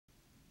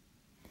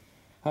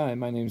Hi,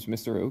 my name is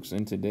Mr. Oaks,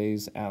 and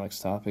today's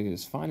ALEKS topic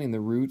is finding the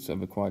roots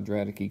of a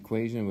quadratic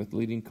equation with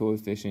leading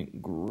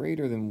coefficient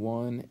greater than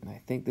 1, and I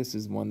think this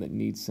is one that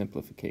needs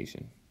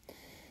simplification.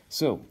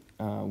 So,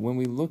 when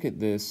we look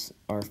at this,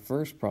 our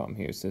first problem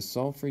here says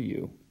solve for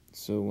u.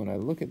 So when I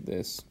look at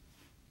this,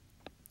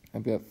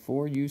 I've got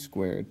 4u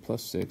squared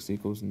plus 6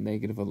 equals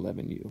negative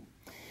 11u.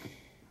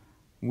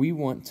 We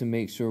want to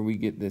make sure we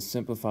get this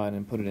simplified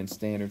and put it in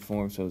standard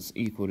form so it's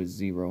equal to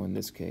 0 in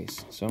this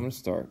case. So I'm going to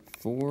start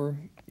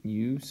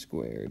 4u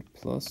squared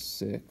plus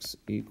 6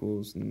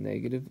 equals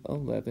negative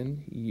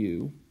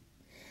 11u.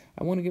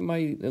 I want to get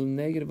my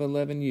negative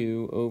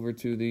 11u over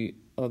to the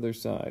other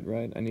side,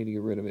 right? I need to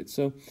get rid of it.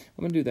 So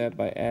I'm going to do that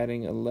by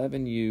adding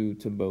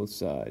 11u to both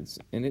sides.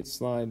 And it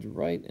slides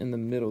right in the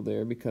middle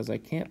there because I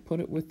can't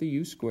put it with the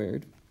u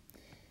squared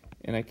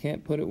and I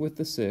can't put it with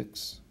the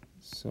 6.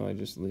 So I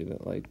just leave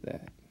it like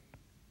that.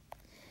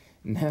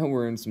 Now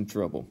we're in some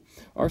trouble.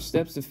 Our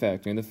steps to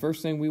factoring, the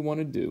first thing we want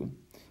to do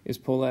is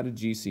pull out a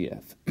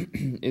GCF.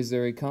 Is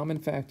there a common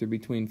factor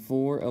between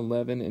 4,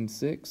 11, and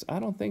 6? I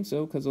don't think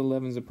so because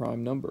 11 is a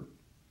prime number.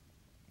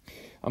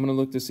 I'm going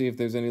to look to see if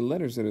there's any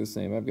letters that are the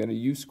same. I've got a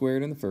u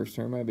squared in the first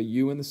term, I have a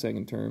u in the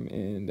second term,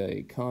 and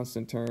a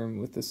constant term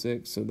with the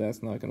 6, so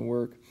that's not going to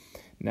work.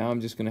 Now I'm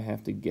just going to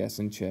have to guess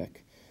and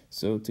check.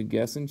 So to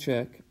guess and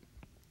check,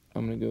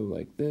 I'm going to go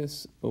like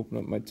this, open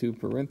up my two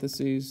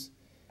parentheses,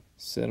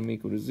 set them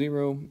equal to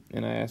 0,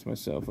 and I ask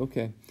myself,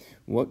 okay,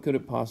 what could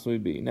it possibly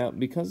be? Now,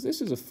 because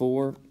this is a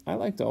 4, I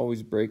like to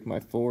always break my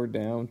 4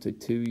 down to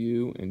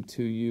 2u and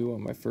 2u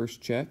on my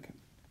first check.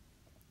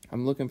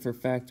 I'm looking for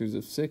factors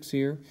of 6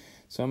 here,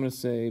 so I'm going to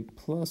say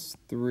plus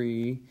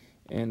 3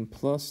 and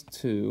plus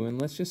 2,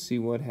 and let's just see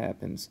what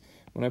happens.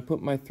 When I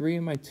put my 3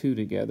 and my 2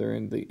 together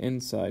in the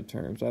inside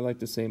terms, I like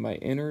to say my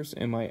inners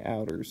and my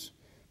outers.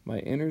 My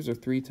inners are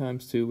 3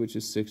 times 2, which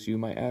is 6u.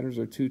 My outers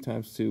are 2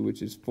 times 2,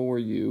 which is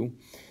 4u.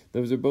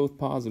 Those are both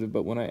positive,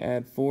 but when I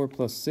add 4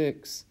 plus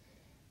 6,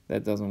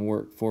 that doesn't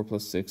work. 4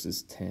 plus 6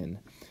 is 10.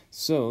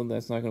 So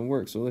that's not going to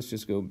work. So let's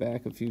just go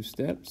back a few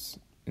steps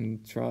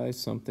and try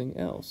something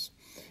else.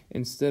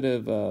 Instead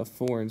of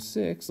 4 and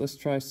 6, let's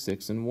try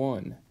 6 and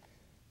 1.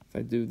 If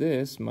I do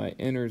this, my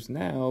inners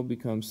now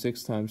become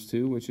 6 times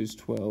 2, which is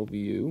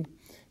 12u.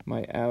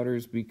 My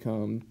outers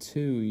become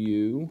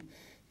 2u.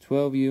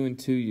 12u and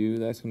 2u,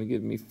 that's going to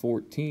give me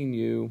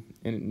 14u,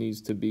 and it needs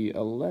to be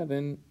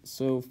 11,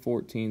 so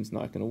 14 is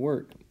not going to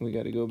work. We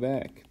got to go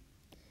back.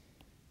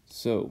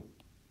 So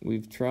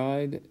we've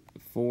tried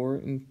 4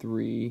 and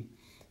 3.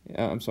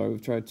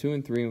 We've tried 2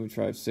 and 3, and we've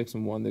tried 6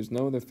 and 1. There's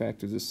no other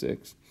factors of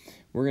 6.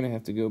 We're going to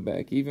have to go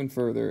back even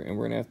further, and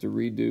we're going to have to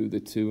redo the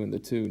 2 and the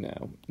 2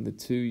 now. The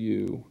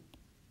 2u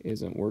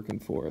isn't working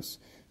for us.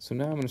 So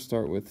now I'm going to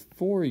start with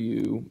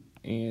 4u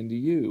and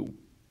u.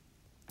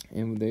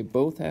 And they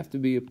both have to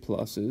be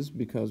pluses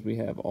because we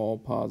have all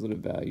positive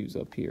values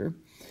up here.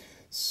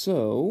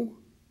 So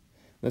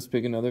let's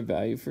pick another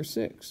value for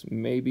 6.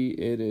 Maybe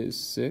it is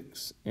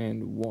 6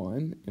 and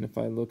 1. And if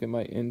I look at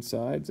my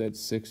insides,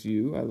 that's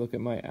 6u. I look at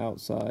my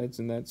outsides,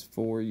 and that's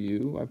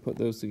 4u. I put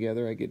those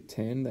together, I get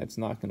 10. That's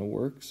not going to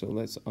work, so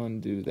let's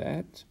undo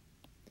that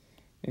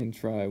and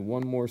try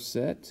one more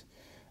set.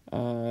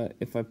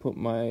 If I put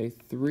my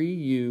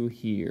 3u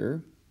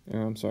here,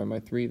 my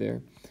 3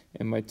 there,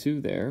 and my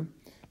 2 there,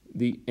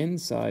 the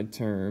inside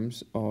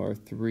terms are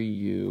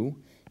 3u,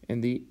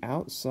 and the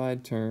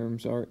outside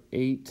terms are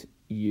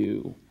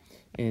 8u.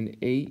 And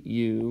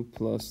 8u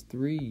plus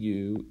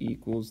 3u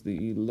equals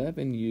the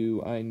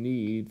 11u I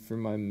need for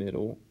my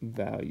middle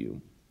value.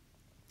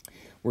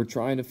 We're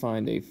trying to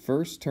find a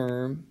first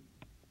term,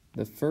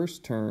 the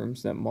first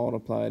terms that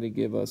multiply to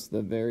give us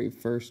the very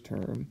first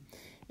term,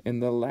 and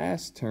the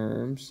last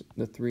terms,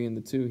 the 3 and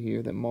the 2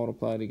 here, that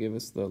multiply to give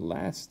us the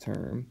last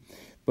term.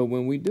 But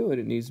when we do it,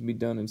 it needs to be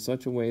done in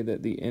such a way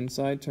that the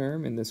inside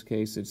term, in this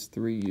case it's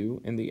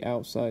 3u, and the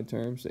outside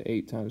terms,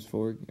 8 times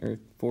 4, or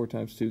 4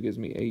 times 2 gives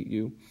me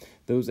 8u,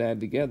 those add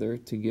together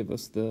to give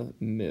us the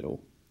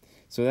middle.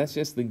 So that's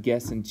just the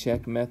guess and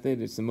check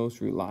method. It's the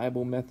most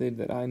reliable method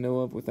that I know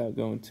of without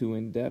going too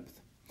in depth.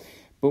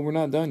 But we're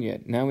not done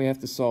yet. Now we have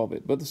to solve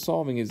it. But the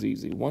solving is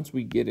easy. Once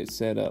we get it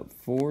set up,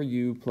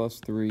 4u plus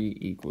 3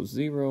 equals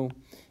 0.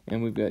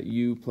 And we've got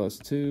u plus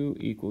 2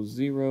 equals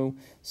 0.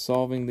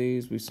 Solving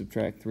these, we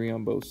subtract 3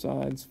 on both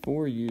sides.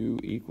 4u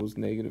equals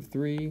negative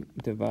 3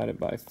 divided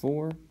by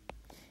 4.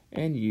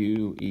 And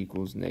u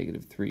equals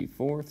negative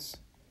 3/4.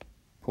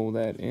 Pull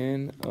that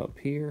in up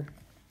here.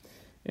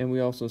 And we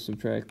also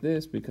subtract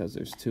this because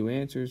there's 2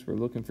 answers. We're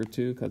looking for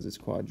 2 because it's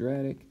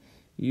quadratic.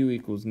 U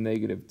equals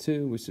negative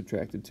 2. We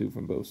subtracted 2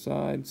 from both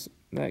sides.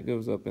 That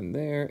goes up in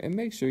there. And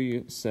make sure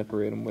you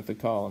separate them with a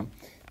column.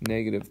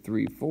 Negative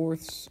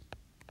 3/4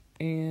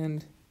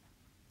 and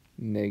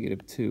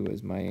negative 2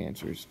 as my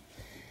answers.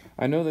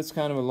 I know that's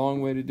kind of a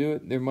long way to do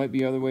it. There might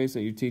be other ways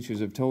that your teachers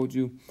have told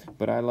you,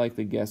 but I like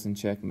the guess and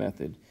check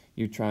method.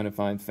 You're trying to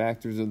find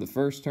factors of the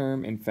first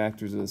term and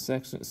factors of the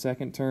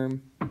second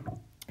term,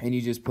 and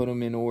you just put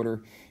them in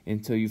order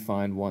until you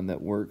find one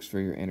that works for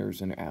your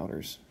inners and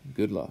outers.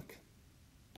 Good luck.